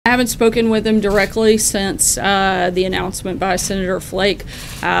I haven't spoken with him directly since the announcement by Senator Flake,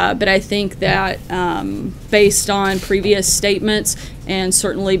 but I think that based on previous statements and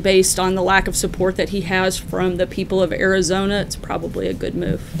certainly based on the lack of support that he has from the people of Arizona, it's probably a good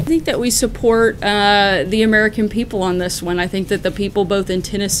move. I think that we support the American people on this one. I think that the people both in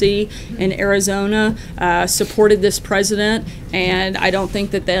Tennessee and Arizona supported this president, and I don't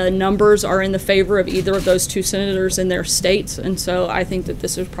think that the numbers are in the favor of either of those two senators in their states, and so I think that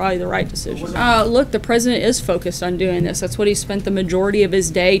this is probably the right decision. Look, the president is focused on doing this. That's what he spent the majority of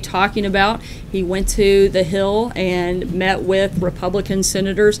his day talking about. He went to the Hill and met with Republican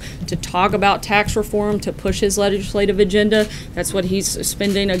senators to talk about tax reform, to push his legislative agenda. That's what he's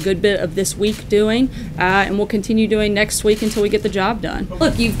spending a good bit of this week doing, and we'll continue doing next week until we get the job done.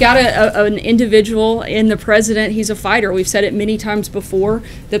 Look, you've got an individual in the president. He's a fighter. We've said it many times before.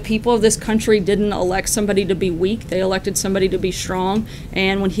 The people of this country didn't elect somebody to be weak. They elected somebody to be strong,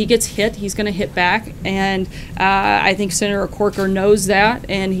 and when he gets hit, he's going to hit back, and I think Senator Corker knows that,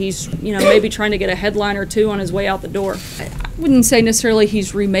 and he's maybe trying to get a headline or two on his way out the door. I wouldn't say necessarily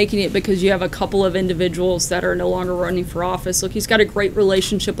he's remaking it because you have a couple of individuals that are no longer running for office. Look, he's got a great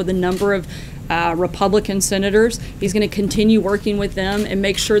relationship with a number of Republican senators. He's going to continue working with them and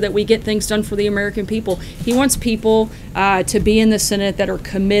make sure that we get things done for the American people. He wants people to be in the Senate that are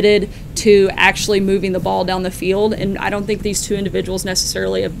committed to actually moving the ball down the field, and I don't think these two individuals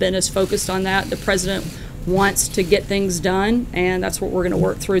necessarily have been as focused on that. The president wants to get things done, and that's what we're going to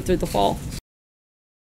work through the fall.